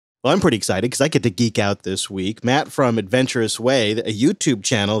Well, I'm pretty excited because I get to geek out this week. Matt from Adventurous Way, a YouTube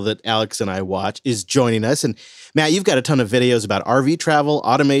channel that Alex and I watch, is joining us. And Matt, you've got a ton of videos about RV travel,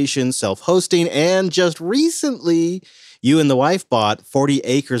 automation, self-hosting, and just recently, you and the wife bought 40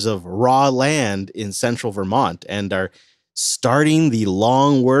 acres of raw land in central Vermont and are starting the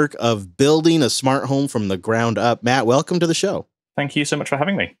long work of building a smart home from the ground up. Matt, welcome to the show. Thank you so much for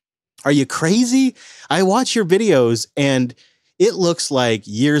having me. Are you crazy? I watch your videos and it looks like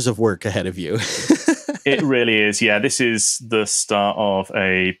years of work ahead of you. It really is. Yeah, this is the start of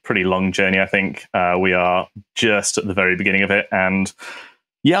a pretty long journey, I think. We are just at the very beginning of it. And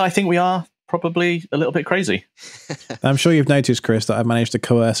yeah, I think we are probably a little bit crazy. I'm sure you've noticed, Chris, that I've managed to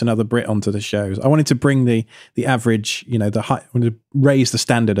coerce another Brit onto the shows. I wanted to bring the average, the height, I wanted to raise the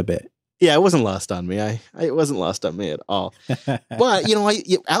standard a bit. Yeah, it wasn't lost on me. It wasn't lost on me at all. But,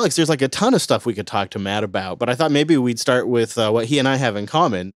 Alex, there's like a ton of stuff we could talk to Matt about, but I thought maybe we'd start with what he and I have in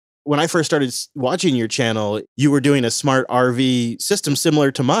common. When I first started watching your channel, you were doing a smart RV system similar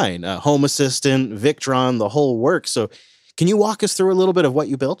to mine, Home Assistant, Victron, the whole works. So can you walk us through a little bit of what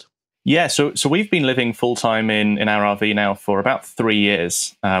you built? Yeah, so we've been living full-time in our RV now for about 3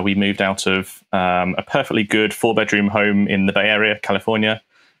 years. We moved out of a perfectly good 4-bedroom home in the Bay Area, California,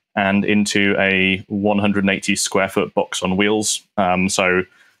 and into a 180 square foot box on wheels. So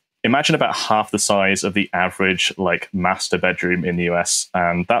imagine about half the size of the average master bedroom in the US.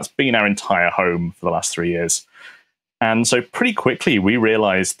 And that's been our entire home for the last 3 years. And so pretty quickly, we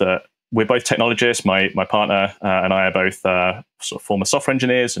realized that we're both technologists. My partner and I are both sort of former software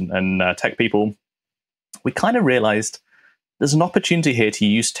engineers and tech people. We kind of realized there's an opportunity here to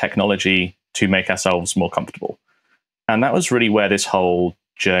use technology to make ourselves more comfortable. And that was really where this whole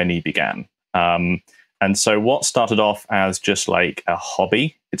journey began. And so what started off as just like a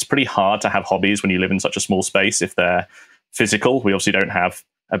hobby, it's pretty hard to have hobbies when you live in such a small space if they're physical. We obviously don't have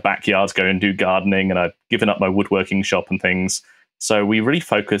a backyard to go and do gardening, and I've given up my woodworking shop and things. So we really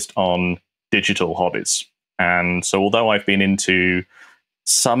focused on digital hobbies. And so although I've been into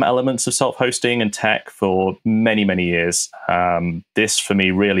some elements of self-hosting and tech for many, many years, this for me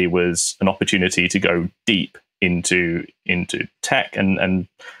really was an opportunity to go deep into tech and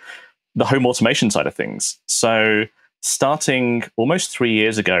the home automation side of things. So starting almost 3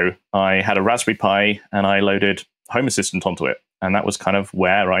 years ago, I had a Raspberry Pi and I loaded Home Assistant onto it. And that was kind of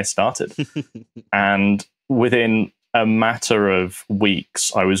where I started. And within a matter of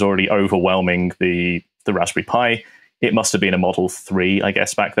weeks, I was already overwhelming the Raspberry Pi. It must have been a Model 3, I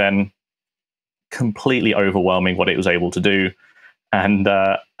guess, back then. Completely overwhelming what it was able to do. And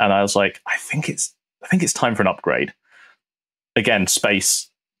I was like, I think it's time for an upgrade. Again, space,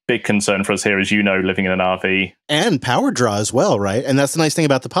 big concern for us here, as you know, living in an RV. And power draw as well, right? And that's the nice thing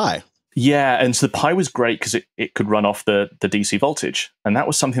about the Pi. Yeah, and so the Pi was great because it could run off the DC voltage. And that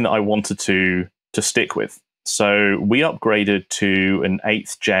was something that I wanted to stick with. So we upgraded to an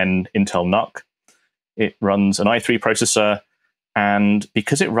 8th gen Intel NUC. It runs an i3 processor. And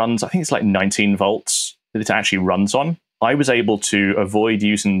because it runs, I think it's like 19 volts that it actually runs on, I was able to avoid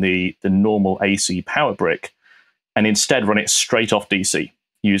using the normal AC power brick and instead run it straight off DC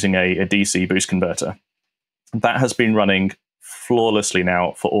using a DC boost converter. That has been running flawlessly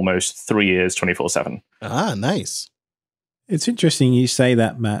now for almost 3 years, 24/7. Ah, nice. It's interesting you say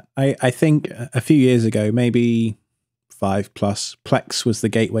that, Matt. I think a few years ago, maybe 5+, Plex was the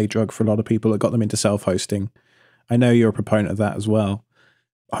gateway drug for a lot of people that got them into self-hosting. I know you're a proponent of that as well.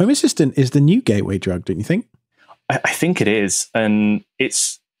 Home Assistant is the new gateway drug, don't you think? I think it is. And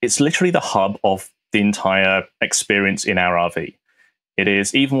it's literally the hub of the entire experience in our RV. It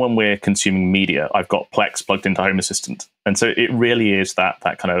is, even when we're consuming media, I've got Plex plugged into Home Assistant. And so it really is that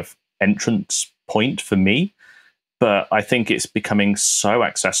kind of entrance point for me. But I think it's becoming so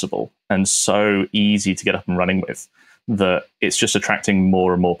accessible and so easy to get up and running with that it's just attracting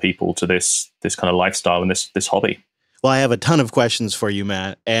more and more people to this kind of lifestyle and this hobby. Well, I have a ton of questions for you,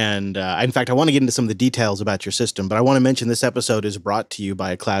 Matt. And in fact, I want to get into some of the details about your system, but I want to mention this episode is brought to you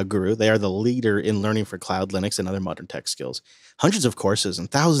by Cloud Guru. They are the leader in learning for cloud, Linux, and other modern tech skills. Hundreds of courses and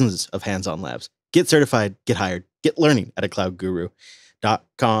thousands of hands-on labs. Get certified, get hired, get learning at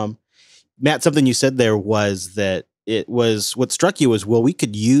cloudguru.com. Matt, something you said there was that what struck you was, well, we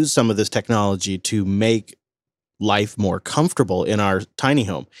could use some of this technology to make life more comfortable in our tiny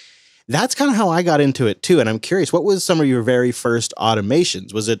home. That's kind of how I got into it too. And I'm curious, what was some of your very first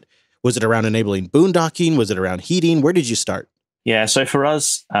automations? Was it around enabling boondocking? Was it around heating? Where did you start? Yeah, so for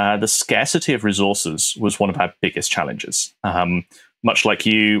us, the scarcity of resources was one of our biggest challenges. Much like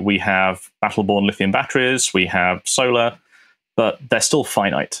you, we have battle-born lithium batteries, we have solar, but they're still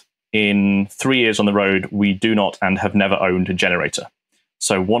finite. In 3 years on the road, we do not and have never owned a generator.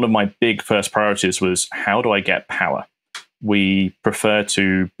 So one of my big first priorities was, how do I get power? We prefer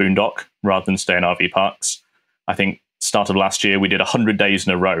to boondock rather than stay in RV parks. I think start of last year, we did 100 days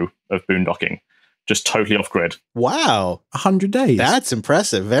in a row of boondocking, just totally off grid. Wow. 100 days. That's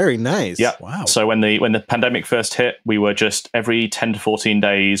impressive. Very nice. Yeah. Wow. So when the pandemic first hit, we were just every 10 to 14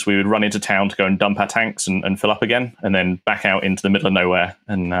 days, we would run into town to go and dump our tanks and fill up again, and then back out into the middle of nowhere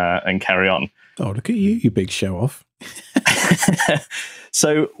and carry on. Oh, look at you, you big show off.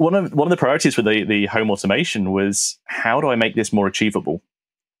 So one of the priorities with the home automation was, how do I make this more achievable?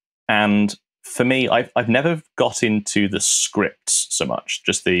 And for me, I've never got into the scripts so much,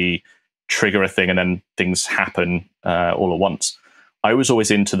 just the trigger a thing and then things happen all at once. I was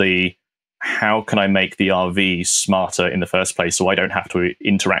always into the, how can I make the RV smarter in the first place so I don't have to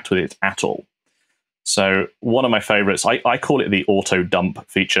interact with it at all? So one of my favorites, I call it the auto dump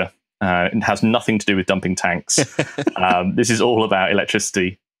feature. It has nothing to do with dumping tanks. This is all about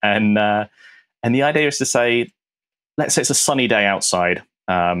electricity. And the idea is to say, let's say it's a sunny day outside.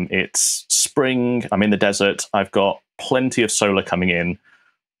 It's spring. I'm in the desert. I've got plenty of solar coming in.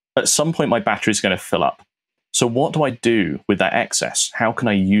 At some point, my battery is going to fill up. So what do I do with that excess? How can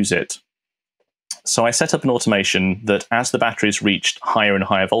I use it? So I set up an automation that as the batteries reached higher and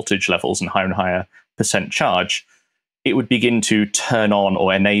higher voltage levels and higher percent charge, it would begin to turn on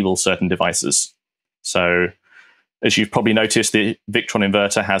or enable certain devices. So as you've probably noticed, the Victron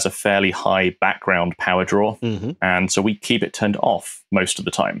inverter has a fairly high background power draw. Mm-hmm. And so we keep it turned off most of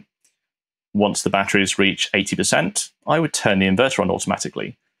the time. Once the batteries reach 80%, I would turn the inverter on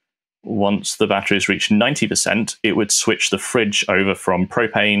automatically. Once the batteries reach 90%, it would switch the fridge over from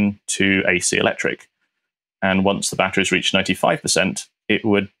propane to AC electric. And once the batteries reach 95%, it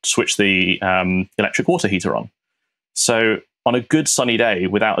would switch the electric water heater on. So on a good sunny day,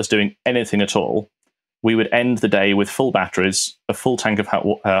 without us doing anything at all, we would end the day with full batteries, a full tank of hot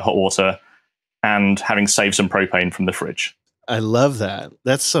water, and having saved some propane from the fridge. I love that.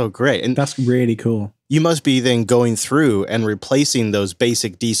 That's so great. And that's really cool. You must be then going through and replacing those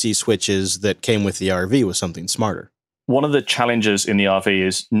basic DC switches that came with the RV with something smarter. One of the challenges in the RV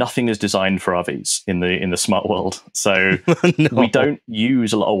is nothing is designed for RVs in the smart world. So no. We don't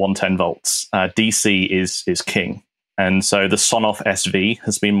use a lot of 110 volts. DC is king. And so the Sonoff SV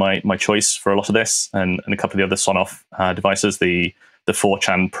has been my choice for a lot of this, and a couple of the other Sonoff devices. The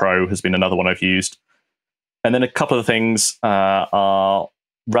 4chan Pro has been another one I've used. And then a couple of things are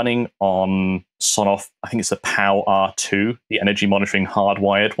running on Sonoff. I think it's the POW R2, the energy monitoring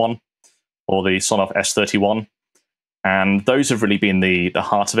hardwired one, or the Sonoff S31. And those have really been the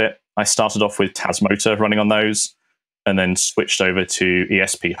heart of it. I started off with Tasmotor running on those, and then switched over to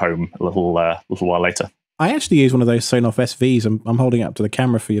ESP Home a little while later. I actually use one of those Sonoff SVs. I'm holding it up to the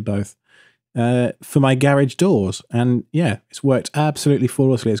camera for you both, for my garage doors. And yeah, it's worked absolutely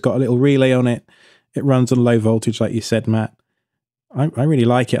flawlessly. It's got a little relay on it. It runs on low voltage, like you said, Matt. I really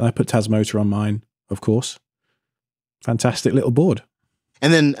like it. And I put Tasmotor on mine, of course. Fantastic little board.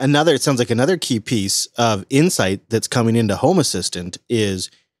 And then it sounds like another key piece of insight that's coming into Home Assistant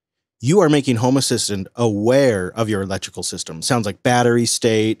is you are making Home Assistant aware of your electrical system. Sounds like battery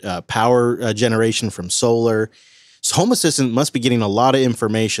state, power generation from solar. So Home Assistant must be getting a lot of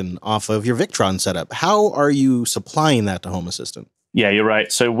information off of your Victron setup. How are you supplying that to Home Assistant? Yeah, you're right.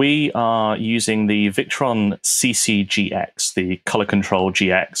 So we are using the Victron CCGX, the Color Control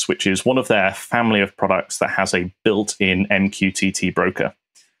GX, which is one of their family of products that has a built-in MQTT broker.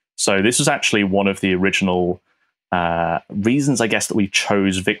 So this was actually one of the original reasons, I guess, that we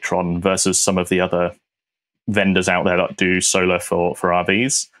chose Victron versus some of the other vendors out there that do solar for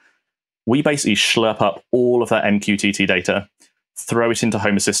RVs. We basically slurp up all of that MQTT data, throw it into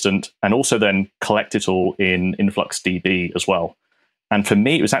Home Assistant, and also then collect it all in InfluxDB as well. And for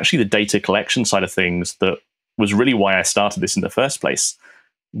me, it was actually the data collection side of things that was really why I started this in the first place.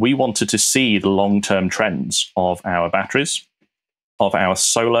 We wanted to see the long-term trends of our batteries, of our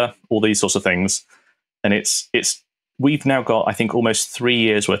solar, all these sorts of things. And we've now got, I think, almost 3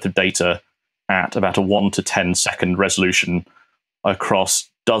 years worth of data at about a 1 to 10 second resolution across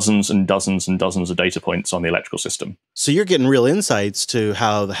dozens and dozens and dozens of data points on the electrical system. So you're getting real insights to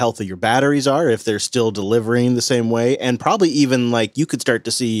how the health of your batteries are, if they're still delivering the same way, and probably even like you could start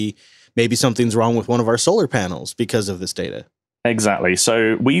to see maybe something's wrong with one of our solar panels because of this data. Exactly.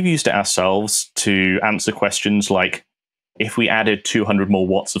 So we've used it ourselves to answer questions like, if we added 200 more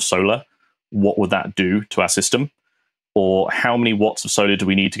watts of solar, what would that do to our system? Or how many watts of solar do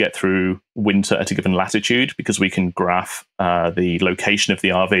we need to get through winter at a given latitude? Because we can graph the location of the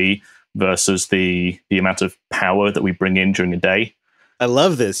RV versus the amount of power that we bring in during the day. I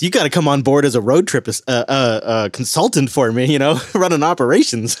love this. You got to come on board as a road trip consultant for me, running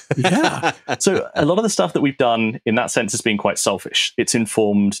operations. Yeah. So a lot of the stuff that we've done in that sense has been quite selfish. It's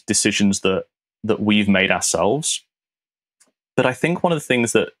informed decisions that we've made ourselves. But I think one of the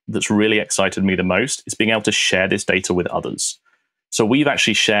things that's really excited me the most is being able to share this data with others. So we've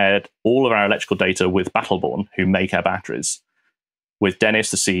actually shared all of our electrical data with Battleborn, who make our batteries, with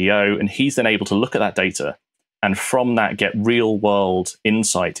Dennis, the CEO, and he's then able to look at that data and from that get real world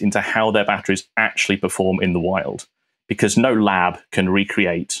insight into how their batteries actually perform in the wild. Because no lab can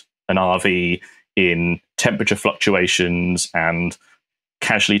recreate an RV in temperature fluctuations and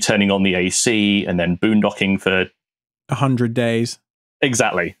casually turning on the AC and then boondocking for 100 days.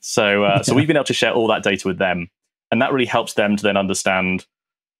 Exactly. So we've been able to share all that data with them. And that really helps them to then understand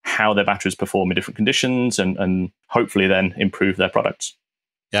how their batteries perform in different conditions and hopefully then improve their products.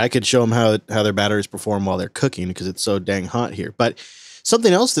 Yeah, I could show them how their batteries perform while they're cooking because it's so dang hot here. But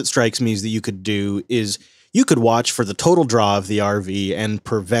something else that strikes me is that you could do is you could watch for the total draw of the RV and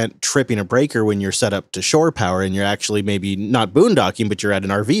prevent tripping a breaker when you're set up to shore power and you're actually maybe not boondocking, but you're at an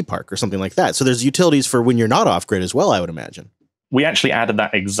RV park or something like that. So there's utilities for when you're not off grid as well, I would imagine. We actually added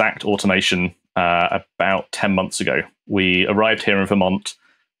that exact automation about 10 months ago. We arrived here in Vermont.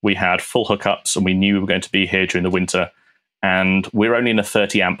 We had full hookups and we knew we were going to be here during the winter. And we're only in a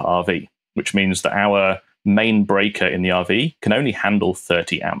 30 amp RV, which means that our main breaker in the RV can only handle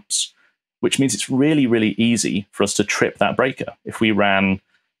 30 amps, which means it's really, really easy for us to trip that breaker. If we ran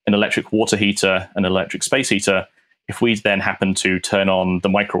an electric water heater, an electric space heater, if we then happen to turn on the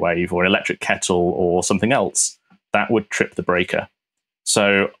microwave or an electric kettle or something else, that would trip the breaker.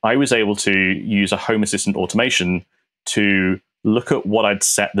 So I was able to use a Home Assistant automation to look at what I'd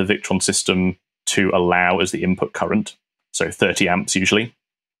set the Victron system to allow as the input current, so 30 amps usually,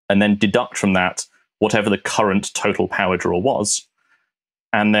 and then deduct from that whatever the current total power draw was.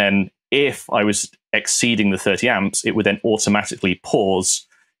 And then if I was exceeding the 30 amps, it would then automatically pause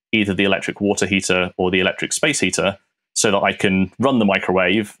either the electric water heater or the electric space heater so that I can run the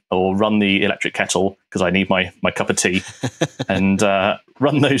microwave or run the electric kettle because I need my cup of tea and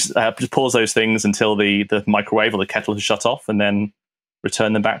run those, just pause those things until the microwave or the kettle has shut off and then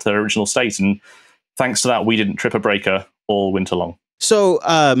return them back to their original state. And thanks to that, we didn't trip a breaker all winter long. So,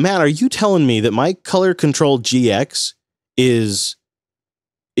 Matt, are you telling me that my color control GX is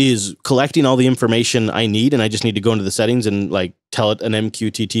collecting all the information I need and I just need to go into the settings and like tell it an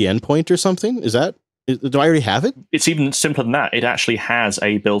MQTT endpoint or something? Do I already have it? It's even simpler than that. It actually has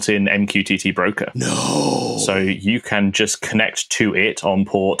a built-in MQTT broker. No. So you can just connect to it on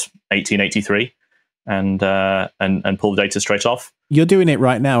port 1883 and pull the data straight off. You're doing it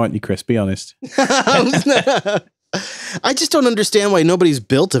right now, aren't you, Chris? Be honest. I just don't understand why nobody's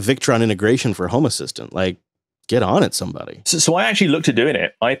built a Victron integration for Home Assistant. Like, get on it, somebody. So I actually looked at doing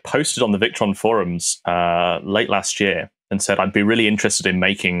it. I posted on the Victron forums late last year and said I'd be really interested in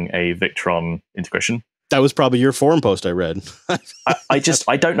making a Victron integration. That was probably your forum post I read. I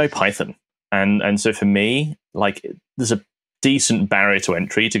don't know Python. And so for me, like, there's a decent barrier to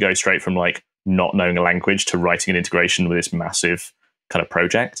entry to go straight from like not knowing a language to writing an integration with this massive kind of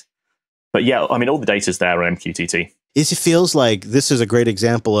project. But yeah, I mean, all the data's there on MQTT. It feels like this is a great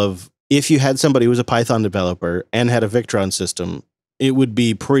example of if you had somebody who was a Python developer and had a Victron system, it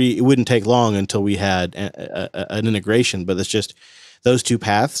wouldn't take long until we had an integration, but it's just those two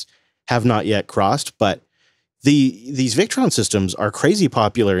paths have not yet crossed. But these Victron systems are crazy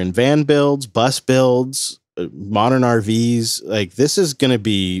popular in van builds, bus builds, modern RVs. Like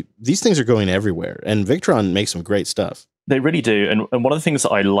these things are going everywhere, and Victron makes some great stuff. They really do. And one of the things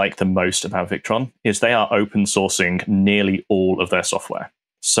that I like the most about Victron is they are open sourcing nearly all of their software.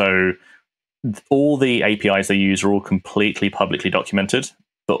 So all the APIs they use are all completely publicly documented,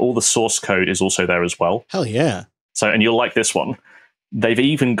 but all the source code is also there as well. Hell yeah. So, and you'll like this one. They've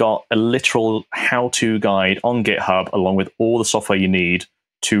even got a literal how-to guide on GitHub along with all the software you need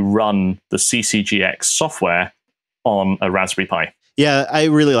to run the CCGX software on a Raspberry Pi. Yeah, I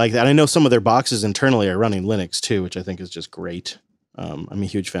really like that. I know some of their boxes internally are running Linux too, which I think is just great. I'm a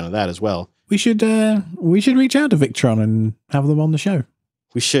huge fan of that as well. We should reach out to Victron and have them on the show.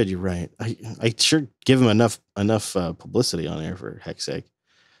 We should. You're right. I sure give them enough publicity on air for heck's sake.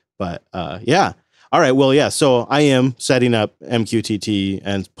 But yeah. All right. Well, yeah. So I am setting up MQTT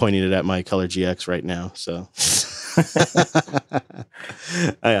and pointing it at my Color GX right now. So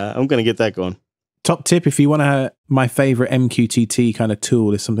I'm going to get that going. Top tip, if you want to, my favorite MQTT kind of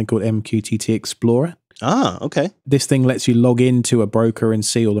tool is something called MQTT Explorer. Ah, okay. This thing lets you log into a broker and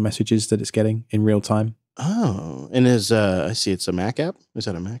see all the messages that it's getting in real time. Oh, and I see it's a Mac app. Is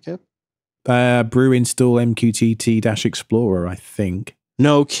that a Mac app? Brew install MQTT-Explorer, I think.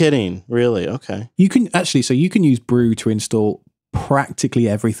 No kidding. Really? Okay. You can actually, so you can use Brew to install practically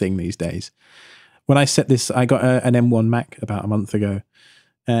everything these days. When I set this, I got an M1 Mac about a month ago,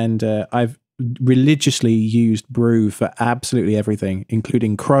 and I've religiously used Brew for absolutely everything,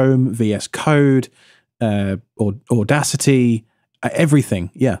 including Chrome, VS Code, Audacity,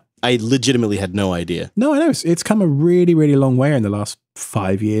 everything. Yeah. I legitimately had no idea. No, I know. It's come a really, really long way in the last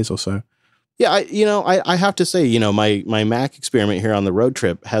 5 years or so. Yeah, I have to say, my Mac experiment here on the road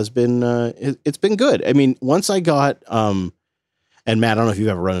trip has been it's been good. I mean, once I got and Matt, I don't know if you've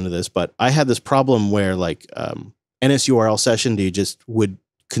ever run into this, but I had this problem where like NSURL session D just would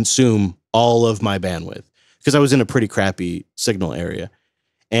consume all of my bandwidth because I was in a pretty crappy signal area,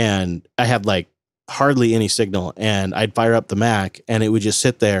 and I had like hardly any signal, and I'd fire up the Mac and it would just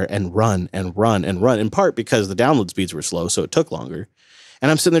sit there and run and run and run, in part because the download speeds were slow, so it took longer. And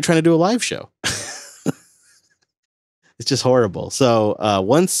I'm sitting there trying to do a live show. It's just horrible. So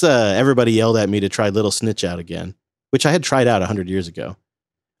once everybody yelled at me to try Little Snitch out again, which I had tried out 100 years ago,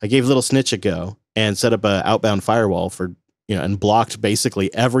 I gave Little Snitch a go and set up an outbound firewall for, and blocked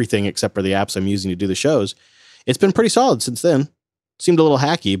basically everything except for the apps I'm using to do the shows. It's been pretty solid since then. Seemed a little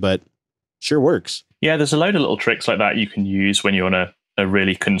hacky, but sure works. Yeah, there's a load of little tricks like that you can use when you're in a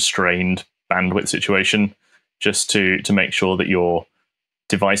really constrained bandwidth situation, just to make sure that your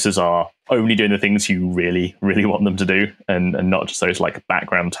devices are only doing the things you really, really want them to do, and not just those like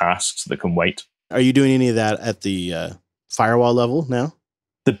background tasks that can wait. Are you doing any of that at the firewall level now?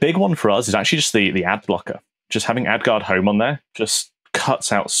 The big one for us is actually just the ad blocker. Just having AdGuard Home on there just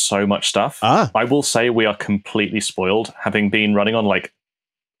cuts out so much stuff. I will say we are completely spoiled, having been running on like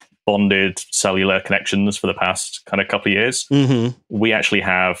bonded cellular connections for the past kind of couple of years. Mm-hmm. We actually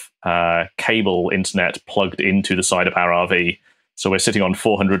have cable internet plugged into the side of our RV. So we're sitting on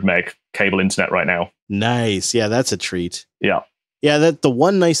 400 meg cable internet right now. Nice. Yeah, that's a treat. Yeah. Yeah, the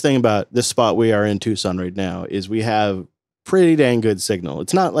one nice thing about this spot we are in Tucson right now is we have pretty dang good signal.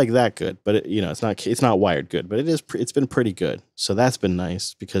 It's not like that good, but it's not wired good, but it's been pretty good. So that's been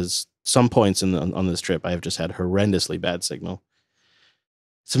nice, because some points on this trip I have just had horrendously bad signal.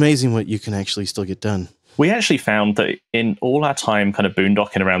 It's amazing what you can actually still get done. We actually found that in all our time kind of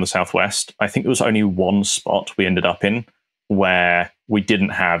boondocking around the Southwest, I think there was only one spot we ended up in where we didn't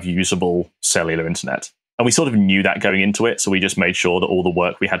have usable cellular internet. And we sort of knew that going into it, so we just made sure that all the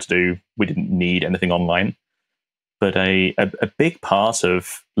work we had to do, we didn't need anything online. But a big part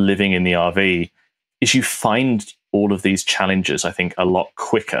of living in the RV is you find all of these challenges, I think, a lot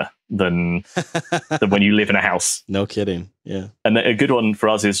quicker than when you live in a house. No kidding. Yeah. And a good one for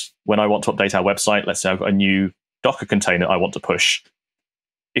us is when I want to update our website, let's say I've got a new Docker container I want to push.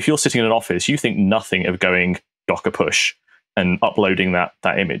 If you're sitting in an office, you think nothing of going Docker push and uploading that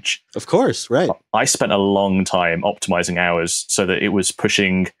image. Of course, right. I spent a long time optimizing ours so that it was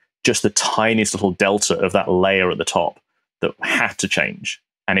pushing just the tiniest little delta of that layer at the top that had to change.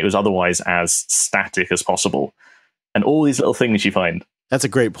 And it was otherwise as static as possible. And all these little things you find. That's a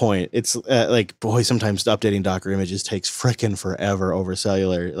great point. It's sometimes updating Docker images takes frickin' forever over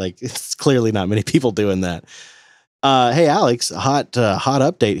cellular. Like, it's clearly not many people doing that. Hey, Alex, hot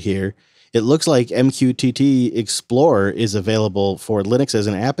update here. It looks like MQTT Explorer is available for Linux as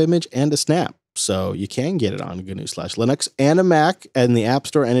an app image and a snap. So you can get it on GNU/Linux and a Mac and the App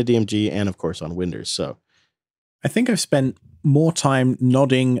Store and a DMG and, of course, on Windows. So I think I've spent more time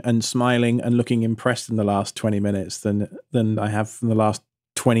nodding and smiling and looking impressed in the last 20 minutes than I have in the last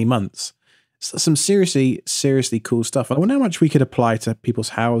 20 months. Some seriously cool stuff. I wonder how much we could apply to people's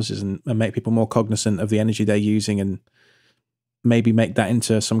houses and make people more cognizant of the energy they're using, and maybe make that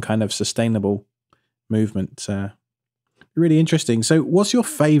into some kind of sustainable movement. Really interesting. So what's your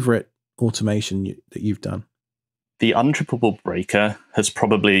favorite automation that you've done? The untrippable breaker has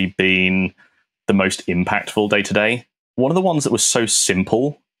probably been the most impactful day to day. One of the ones that was so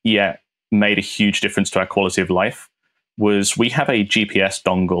simple, yet made a huge difference to our quality of life, was we have a GPS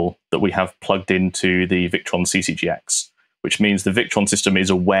dongle that we have plugged into the Victron CCGX, which means the Victron system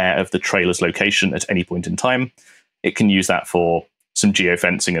is aware of the trailer's location at any point in time. It can use that for some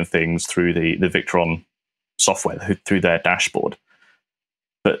geofencing and things through the Victron software, through their dashboard.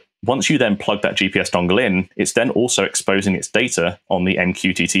 But once you then plug that GPS dongle in, it's then also exposing its data on the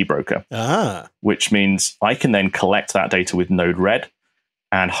MQTT broker, which means I can then collect that data with Node-RED.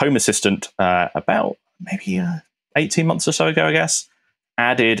 And Home Assistant, about maybe 18 months or so ago, I guess,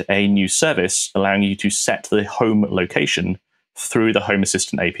 added a new service allowing you to set the home location through the Home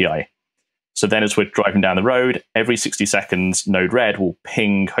Assistant API. So then as we're driving down the road, every 60 seconds, Node-RED will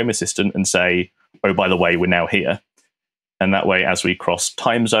ping Home Assistant and say, oh, by the way, we're now here. And that way, as we cross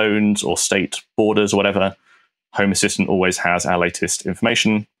time zones or state borders or whatever, Home Assistant always has our latest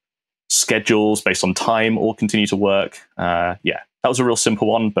information. Schedules based on time all continue to work. Yeah, that was a real simple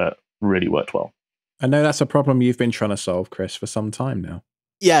one, but really worked well. I know that's a problem you've been trying to solve, Chris, for some time now.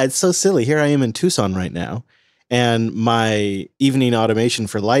 Yeah, it's so silly. Here I am in Tucson right now, and my evening automation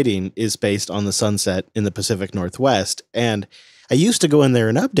for lighting is based on the sunset in the Pacific Northwest. And I used to go in there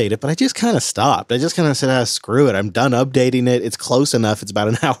and update it, but I just kind of stopped. I just kind of said, screw it. I'm done updating it. It's close enough. It's about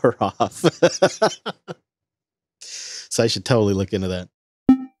an hour off. So I should totally look into that.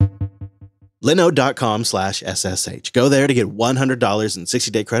 Linode.com/SSH. Go there to get $100 in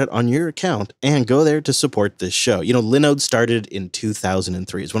 60-day credit on your account, and go there to support this show. You know, Linode started in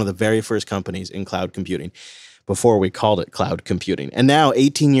 2003. It's one of the very first companies in cloud computing before we called it cloud computing. And now,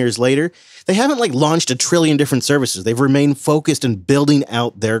 18 years later, they haven't launched a trillion different services. They've remained focused in building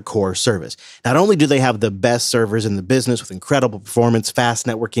out their core service. Not only do they have the best servers in the business with incredible performance, fast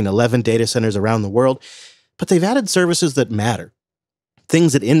networking, 11 data centers around the world, but they've added services that matter.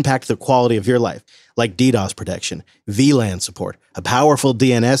 Things that impact the quality of your life, like DDoS protection, VLAN support, a powerful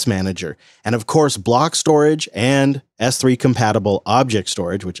DNS manager, and of course, block storage and S3 compatible object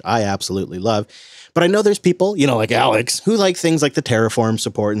storage, which I absolutely love. But I know there's people, like Alex, who like things like the Terraform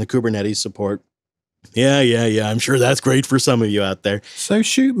support and the Kubernetes support. Yeah. I'm sure that's great for some of you out there. So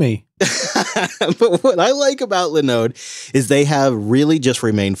shoot me. But what I like about Linode is they have really just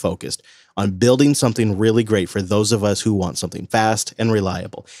remained focused on building something really great for those of us who want something fast and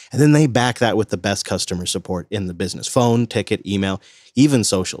reliable. And then they back that with the best customer support in the business. Phone, ticket, email, even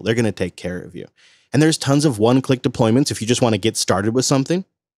social. They're going to take care of you. And there's tons of one-click deployments if you just want to get started with something.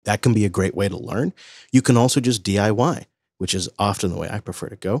 That can be a great way to learn. You can also just DIY, which is often the way I prefer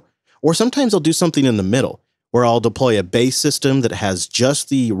to go. Or sometimes I'll do something in the middle, where I'll deploy a base system that has just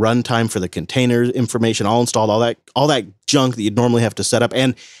the runtime for the container information all installed, all that junk that you'd normally have to set up,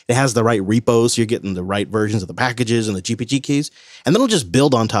 and it has the right repos, so you're getting the right versions of the packages and the GPG keys, and then I'll just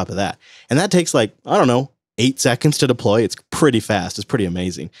build on top of that. And that takes 8 seconds to deploy. It's pretty fast. It's pretty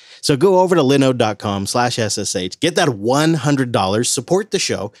amazing. So go over to linode.com/SSH, get that $100, support the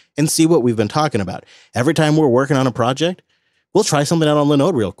show, and see what we've been talking about. Every time we're working on a project, we'll try something out on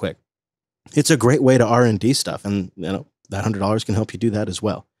Linode real quick. It's a great way to R&D stuff, and that $100 can help you do that as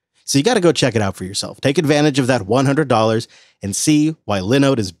well. So you got to go check it out for yourself. Take advantage of that $100 and see why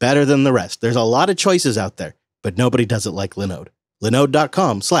Linode is better than the rest. There's a lot of choices out there, but nobody does it like Linode.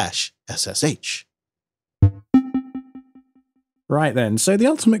 Linode.com/SSH. Right then. So the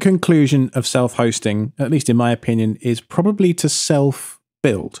ultimate conclusion of self-hosting, at least in my opinion, is probably to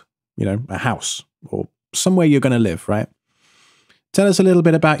self-build, a house or somewhere you're going to live, right? Tell us a little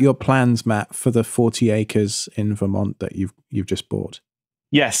bit about your plans, Matt, for the 40 acres in Vermont that you've just bought.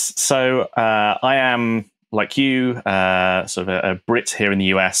 Yes. So I am, like you, sort of a Brit here in the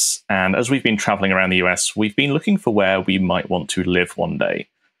US. And as we've been traveling around the US, we've been looking for where we might want to live one day.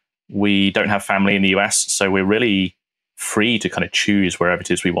 We don't have family in the US, so we're really free to kind of choose wherever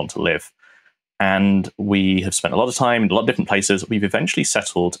it is we want to live. And we have spent a lot of time in a lot of different places. We've eventually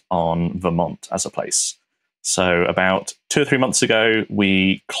settled on Vermont as a place. So about 2 or 3 months ago,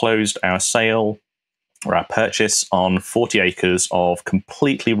 we closed our sale or our purchase on 40 acres of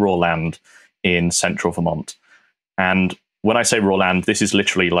completely raw land in central Vermont. And when I say raw land, this is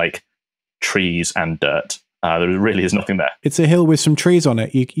literally like trees and dirt. There really is nothing there. It's a hill with some trees on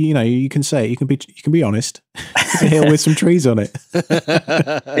it. You can say it. You can be honest. It's a hill with some trees on it.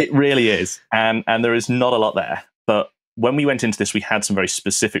 It really is, and there is not a lot there. But when we went into this, we had some very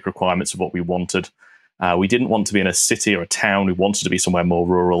specific requirements of what we wanted. We didn't want to be in a city or a town. We wanted to be somewhere more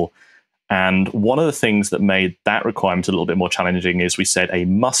rural. And one of the things that made that requirement a little bit more challenging is we said a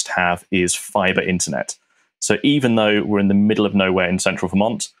must-have is fiber internet. So even though we're in the middle of nowhere in central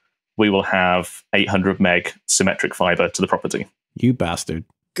Vermont, we will have 800 meg symmetric fiber to the property. You bastard.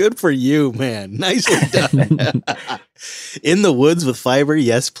 Good for you, man. Nicely done. In the woods with fiber,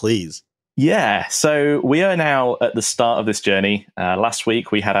 yes, please. Yeah, so we are now at the start of this journey. Last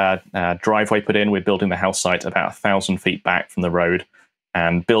week, we had our driveway put in. We're building the house site about 1,000 feet back from the road.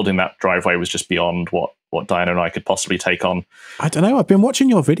 And building that driveway was just beyond what Diana and I could possibly take on. I don't know. I've been watching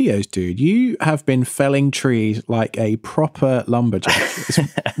your videos, dude. You have been felling trees like a proper lumberjack. It's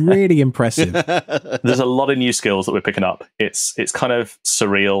really impressive. There's a lot of new skills that we're picking up. It's kind of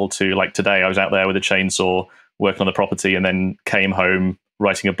surreal to, like today, I was out there with a chainsaw working on the property and then came home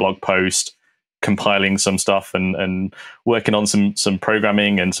writing a blog post, compiling some stuff and working on some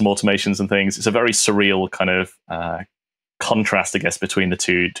programming and some automations and things. It's a very surreal kind of contrast, I guess, between the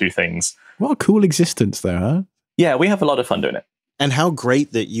two things. What a cool existence, though, huh? Yeah, we have a lot of fun doing it. And how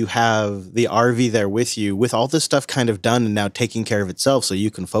great that you have the RV there with you, with all this stuff kind of done and now taking care of itself so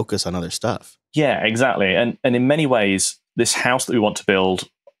you can focus on other stuff. Yeah, exactly. And in many ways, this house that we want to build,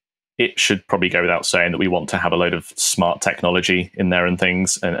 it should probably go without saying that we want to have a load of smart technology in there and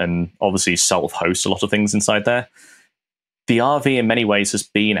things, and obviously self-host a lot of things inside there. The RV in many ways has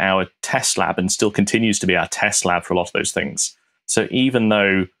been our test lab and still continues to be our test lab for a lot of those things. So even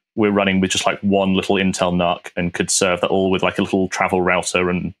though we're running with just like one little Intel NUC and could serve that all with like a little travel router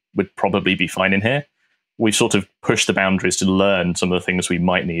and would probably be fine in here, we've sort of pushed the boundaries to learn some of the things we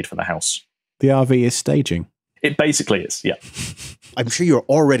might need for the house. The RV is staging. It basically is, yeah. I'm sure you're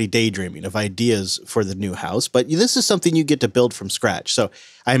already daydreaming of ideas for the new house, but this is something you get to build from scratch. So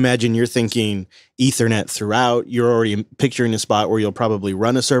I imagine you're thinking Ethernet throughout. You're already picturing a spot where you'll probably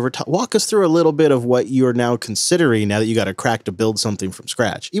run a server. Walk us through a little bit of what you're now considering now that you got a crack to build something from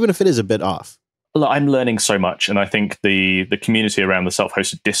scratch, even if it is a bit off. Look, I'm learning so much, and I think the community around the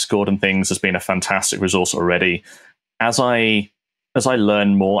self-hosted Discord and things has been a fantastic resource already. As I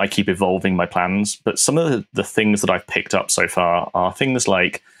learn more, I keep evolving my plans. But some of the things that I've picked up so far are things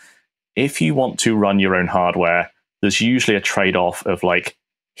like, if you want to run your own hardware, there's usually a trade-off of like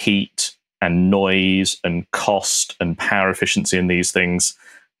heat and noise and cost and power efficiency in these things.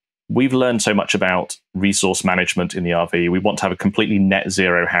 We've learned so much about resource management in the RV. We want to have a completely net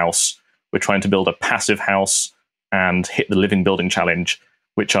zero house. We're trying to build a passive house and hit the living building challenge,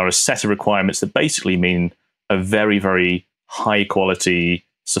 which are a set of requirements that basically mean a very, very high quality,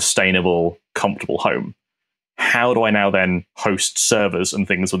 sustainable, comfortable home. How do I now then host servers and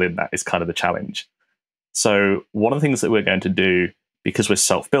things within that is kind of the challenge. So one of the things that we're going to do, because we're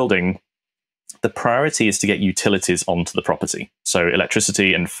self-building, the priority is to get utilities onto the property. So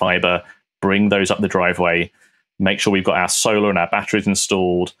electricity and fiber, bring those up the driveway, make sure we've got our solar and our batteries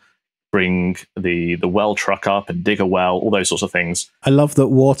installed, bring the well truck up and dig a well, all those sorts of things. I love that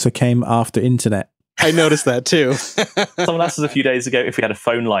water came after internet. I noticed that too. Someone asked us a few days ago if we had a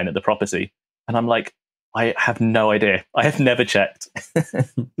phone line at the property. And I'm like, I have no idea. I have never checked.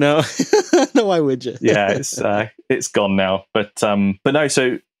 No, no, why would you? Yeah, it's gone now. But no,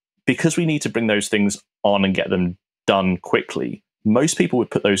 so because we need to bring those things on and get them done quickly, most people would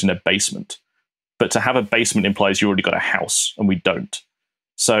put those in a basement. But to have a basement implies you already got a house, and we don't.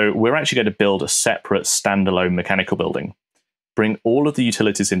 So we're actually going to build a separate standalone mechanical building, bring all of the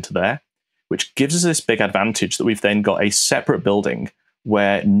utilities into there, which gives us this big advantage that we've then got a separate building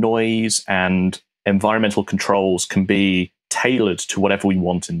where noise and environmental controls can be tailored to whatever we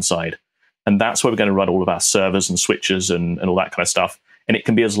want inside. And that's where we're going to run all of our servers and switches and all that kind of stuff. And it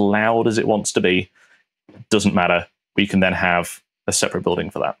can be as loud as it wants to be. Doesn't matter. We can then have a separate building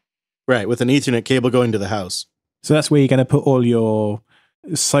for that. Right, with an Ethernet cable going to the house. So that's where you're going to put all your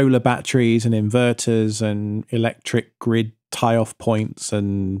solar batteries and inverters and electric grid tie-off points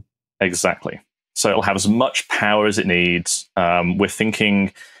and... Exactly. So it'll have as much power as it needs. We're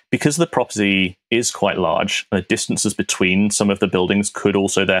thinking, because the property is quite large, the distances between some of the buildings could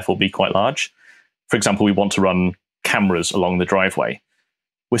also therefore be quite large. For example, we want to run cameras along the driveway.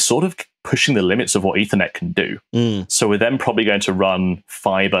 We're sort of pushing the limits of what Ethernet can do. So we're then probably going to run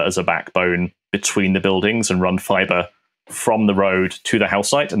fiber as a backbone between the buildings and run fiber from the road to the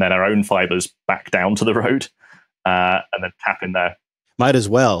house site, and then our own fibers back down to the road, and then tap in there. Might as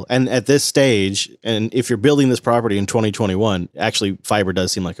well. And at this stage, and if you're building this property in 2021, actually fiber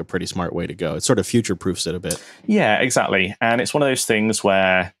does seem like a pretty smart way to go. It sort of future-proofs it a bit. Yeah, exactly. And it's one of those things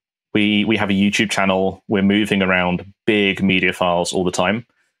where we have a YouTube channel. We're moving around big media files all the time.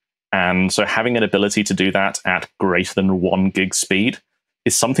 And so having an ability to do that at greater than 1 gig speed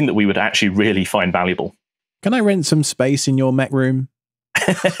is something that we would actually really find valuable. Can I rent some space in your mech room?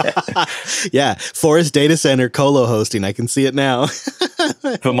 Yeah, Forest Data Center colo hosting. I can see it now.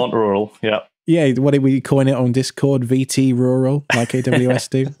 Vermont Rural, yeah. Yeah, what did we coin it on Discord? VT Rural, like AWS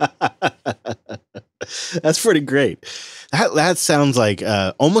do. That's pretty great. That sounds like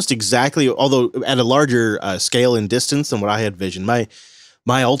almost exactly, although at a larger scale and distance than what I had visioned.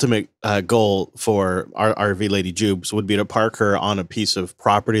 My ultimate goal for our RV Lady Jubes would be to park her on a piece of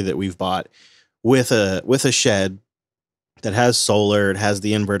property that we've bought with a shed that has solar, it has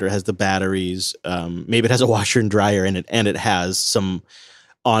the inverter, it has the batteries, maybe it has a washer and dryer in it, and it has some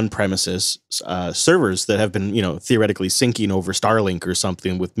on-premises servers that have been, theoretically syncing over Starlink or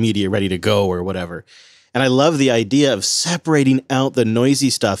something with media ready to go or whatever. And I love the idea of separating out the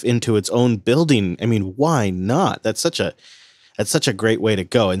noisy stuff into its own building. I mean, why not? That's such a great way to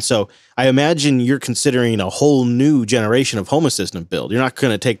go. And so I imagine you're considering a whole new generation of home assistant build. You're not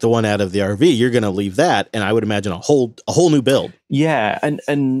going to take the one out of the RV. You're going to leave that. And I would imagine a whole new build. Yeah.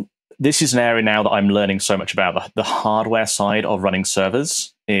 And this is an area now that I'm learning so much about. The hardware side of running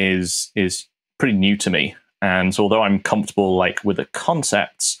servers is pretty new to me. And so although I'm comfortable like with the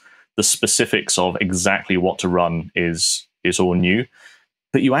concepts, the specifics of exactly what to run is all new.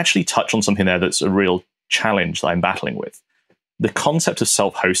 But you actually touch on something there that's a real challenge that I'm battling with. The concept of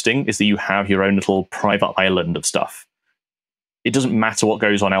self-hosting is that you have your own little private island of stuff. It doesn't matter what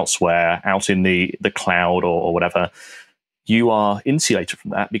goes on elsewhere, out in the cloud or whatever. You are insulated from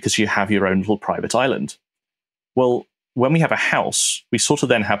that because you have your own little private island. Well, when we have a house, we sort of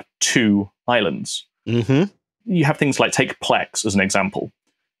then have two islands. Mm-hmm. You have things like, take Plex as an example.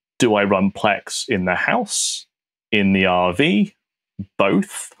 Do I run Plex in the house, in the RV,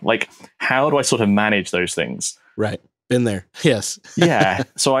 both? Like, how do I sort of manage those things? Right. Been there. Yes. Yeah.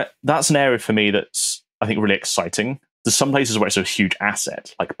 So that's an area for me that's, I think, really exciting. There's some places where it's a huge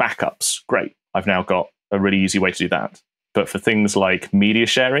asset, like backups. Great. I've now got a really easy way to do that. But for things like media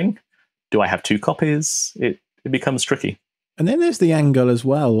sharing, do I have two copies? It becomes tricky. And then there's the angle as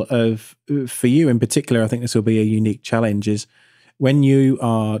well of, for you in particular, I think this will be a unique challenge, is when you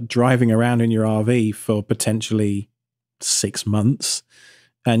are driving around in your RV for potentially 6 months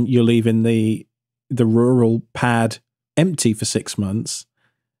and you're leaving the rural pad empty for 6 months,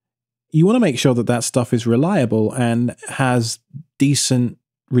 you want to make sure that that stuff is reliable and has decent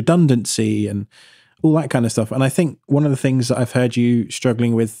redundancy and all that kind of stuff. And I think one of the things that I've heard you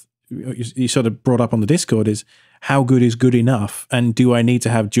struggling with, you sort of brought up on the Discord, is how good is good enough? And do I need to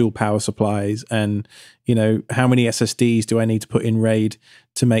have dual power supplies? And, you know, how many SSDs do I need to put in RAID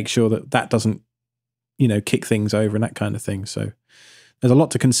to make sure that that doesn't, you know, kick things over and that kind of thing. So there's a lot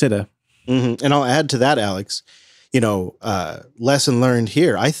to consider. Mm-hmm. And I'll add to that, Alex, you know, lesson learned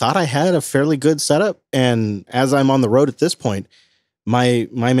here. I thought I had a fairly good setup. And as I'm on the road at this point, my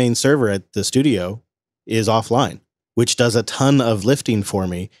main server at the studio is offline, which does a ton of lifting for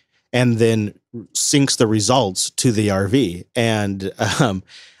me and then syncs the results to the RV. And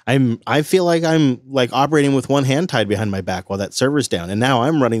I feel like I'm like operating with one hand tied behind my back while that server's down. And now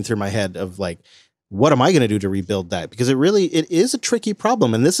I'm running through my head of like, what am I going to do to rebuild that? Because it is a tricky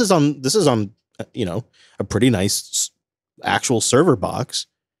problem. And this is on, you know, a pretty nice actual server box.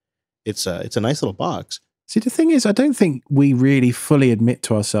 It's a nice little box. See, the thing is, I don't think we really fully admit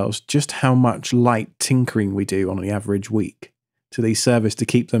to ourselves just how much light tinkering we do on the average week to these servers to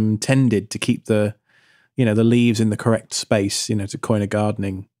keep them tended, to keep the, you know, the leaves in the correct space, you know, to coin a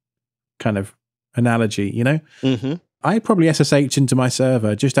gardening kind of analogy, you know? Mm-hmm. I probably SSH into my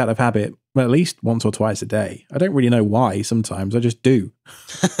server just out of habit, at least once or twice a day. I don't really know why sometimes, I just do.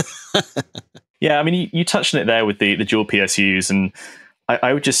 Yeah, I mean, you touched on it there with the dual PSUs, and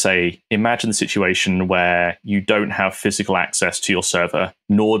I would just say, imagine the situation where you don't have physical access to your server,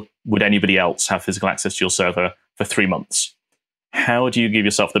 nor would anybody else have physical access to your server for 3 months. How do you give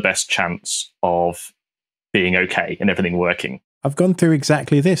yourself the best chance of being okay and everything working? I've gone through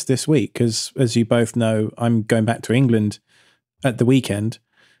exactly this week, because as you both know, I'm going back to England at the weekend.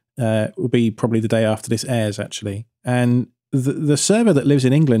 Will be probably the day after this airs, actually. And the server that lives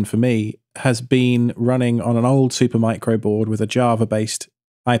in England for me has been running on an old Supermicro board with a Java-based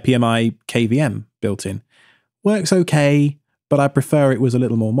IPMI KVM built in. Works okay, but I prefer it was a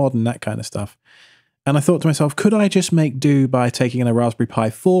little more modern, that kind of stuff. And I thought to myself, could I just make do by taking a Raspberry Pi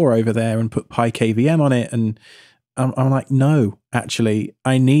 4 over there and put pi-kvm on it? And I'm like, no, actually,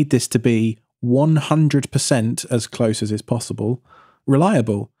 I need this to be 100% as close as is possible,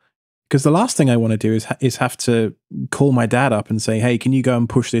 reliable. Because the last thing I want to do is have to call my dad up and say, hey, can you go and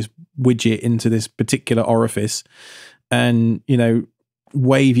push this widget into this particular orifice and, you know,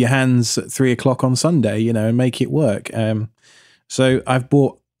 wave your hands at 3 o'clock on Sunday, you know, and make it work. So I've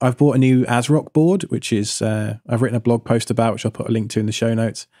bought a new ASRock board, which is, I've written a blog post about, which I'll put a link to in the show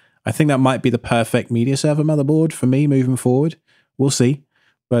notes. I think that might be the perfect media server motherboard for me moving forward. We'll see.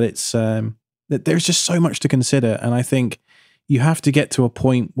 But it's, there's just so much to consider. And I think you have to get to a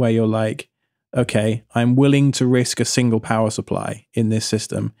point where you're like, okay, I'm willing to risk a single power supply in this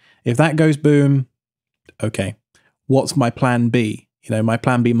system. If that goes boom, okay, what's my plan B? You know, my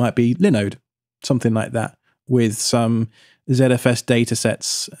plan B might be Linode, something like that, with some ZFS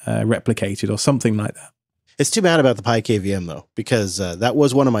datasets replicated or something like that. It's too bad about the pi-kvm though, because that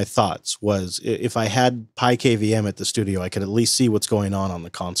was one of my thoughts, was if I had pi-kvm at the studio, I could at least see what's going on the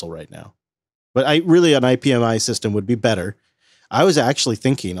console right now. But an IPMI system would be better. I was actually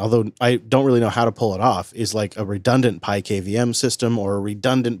thinking, although I don't really know how to pull it off, is like a redundant pi-kvm system or a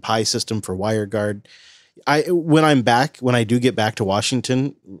redundant Pi system for WireGuard. When I do get back to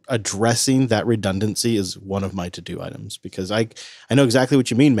Washington, addressing that redundancy is one of my to-do items, because I know exactly what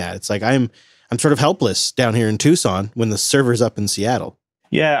you mean, Matt. It's like I'm sort of helpless down here in Tucson when the server's up in Seattle.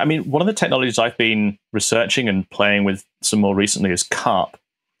 Yeah, I mean, one of the technologies I've been researching and playing with some more recently is CARP.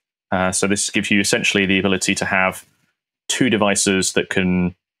 So this gives you essentially the ability to have two devices that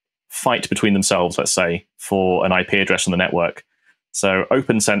can fight between themselves, let's say, for an IP address on the network. So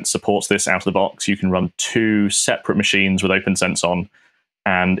OpenSense supports this out of the box. You can run two separate machines with OpenSense on,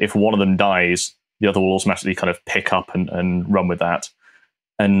 and if one of them dies, the other will automatically kind of pick up and run with that.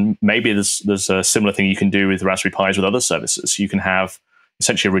 And maybe there's a similar thing you can do with Raspberry Pis with other services. You can have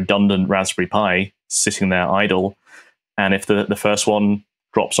essentially a redundant Raspberry Pi sitting there idle, and if the first one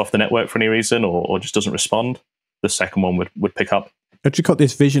drops off the network for any reason or just doesn't respond, the second one would pick up. But you got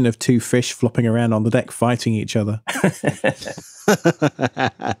this vision of two fish flopping around on the deck fighting each other.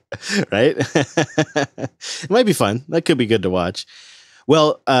 Right? It might be fun. That could be good to watch.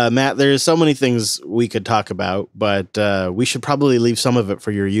 Well, Matt, there's so many things we could talk about, but we should probably leave some of it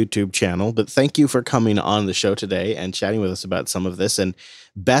for your YouTube channel. But thank you for coming on the show today and chatting with us about some of this. And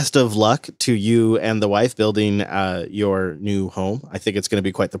best of luck to you and the wife building your new home. I think it's going to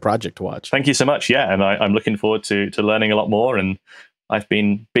be quite the project to watch. Thank you so much. Yeah, and I'm looking forward to learning a lot more. And I've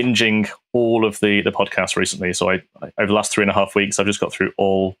been binging all of the podcasts recently. So I over the last 3.5 weeks, I've just got through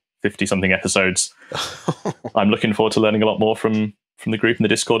all 50-something episodes. I'm looking forward to learning a lot more from the group in the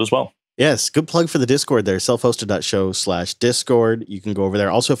Discord as well. Yes, good plug for the Discord there, selfhosted.show/Discord. You can go over there.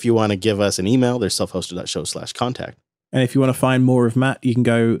 Also, if you want to give us an email, there's selfhosted.show/contact. And if you want to find more of Matt, you can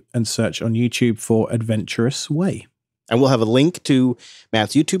go and search on YouTube for Adventurous Way. And we'll have a link to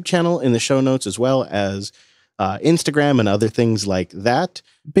Matt's YouTube channel in the show notes, as well as Instagram and other things like that.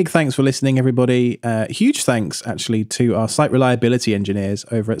 Big thanks for listening, everybody. Huge thanks, actually, to our site reliability engineers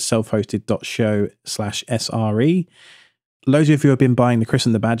over at selfhosted.show/SRE. Loads of you have been buying the Chris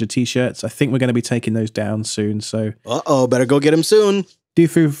and the Badger t-shirts. I think we're going to be taking those down soon. So, better go get them soon. Do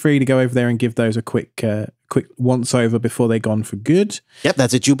feel free to go over there and give those a quick once over before they're gone for good. Yep,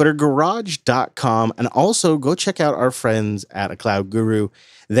 that's at jupitergarage.com. And also go check out our friends at A Cloud Guru.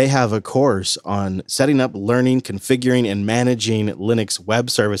 They have a course on setting up, learning, configuring, and managing Linux web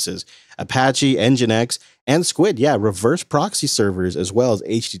services, Apache, Nginx, and Squid. Yeah, reverse proxy servers, as well as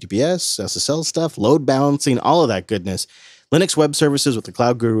HTTPS, SSL stuff, load balancing, all of that goodness. Linux web services with the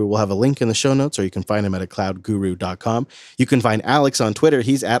Cloud Guru. We'll have a link in the show notes, or you can find him at cloudguru.com. You can find Alex on Twitter.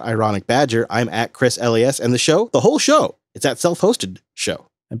 He's at Ironic Badger. I'm at Chris LAS. And the whole show, it's at Self-Hosted Show.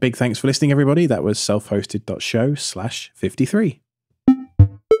 And big thanks for listening, everybody. That was selfhosted.show/53.